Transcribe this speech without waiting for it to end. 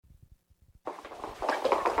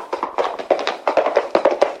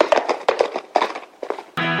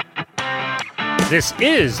This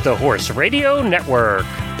is the Horse Radio Network.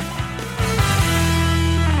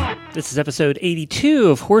 This is episode 82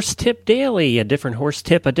 of Horse Tip Daily. A different horse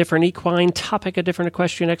tip, a different equine topic, a different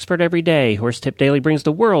equestrian expert every day. Horse Tip Daily brings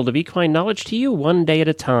the world of equine knowledge to you one day at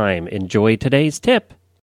a time. Enjoy today's tip.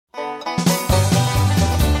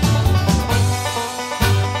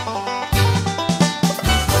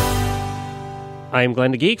 I'm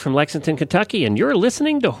Glenn the Geek from Lexington, Kentucky, and you're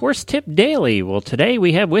listening to Horse Tip Daily. Well, today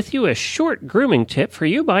we have with you a short grooming tip for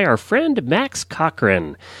you by our friend Max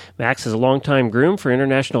Corcoran. Max is a longtime groom for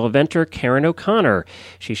international eventer Karen O'Connor.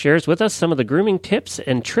 She shares with us some of the grooming tips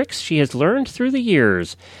and tricks she has learned through the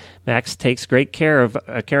years. Max takes great care of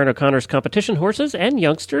Karen O'Connor's competition horses and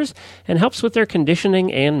youngsters and helps with their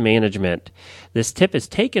conditioning and management. This tip is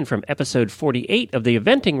taken from episode 48 of the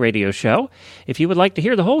Eventing Radio Show. If you would like to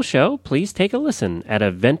hear the whole show, please take a listen at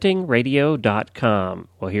eventingradio.com.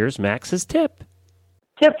 Well, here's Max's tip.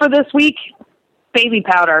 Tip for this week, baby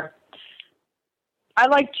powder. I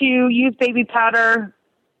like to use baby powder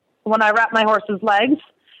when I wrap my horse's legs.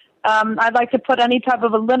 I'd like to put any type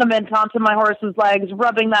of a liniment onto my horse's legs,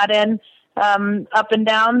 rubbing that in up and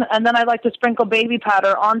down, and then I like to sprinkle baby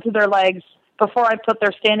powder onto their legs before I put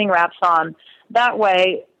their standing wraps on. That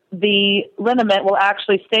way, the liniment will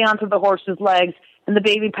actually stay onto the horse's legs, and the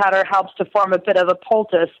baby powder helps to form a bit of a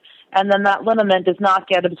poultice, and then that liniment does not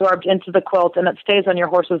get absorbed into the quilt, and it stays on your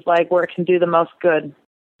horse's leg where it can do the most good.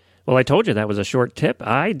 Well, I told you that was a short tip.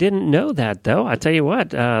 I didn't know that, though. I tell you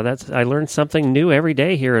what, I learned something new every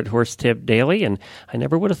day here at Horse Tip Daily, and I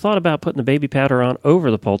never would have thought about putting the baby powder on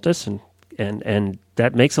over the poultice, and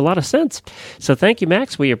that makes a lot of sense. So thank you,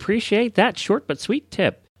 Max. We appreciate that short but sweet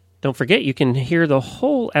tip. Don't forget, you can hear the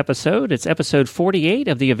whole episode. It's episode 48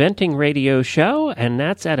 of the Eventing Radio Show, and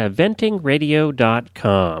that's at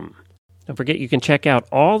eventingradio.com. Don't forget, you can check out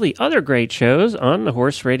all the other great shows on the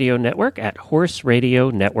Horse Radio Network at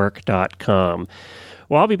horseradionetwork.com.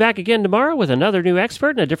 Well, I'll be back again tomorrow with another new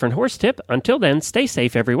expert and a different horse tip. Until then, stay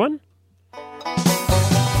safe, everyone.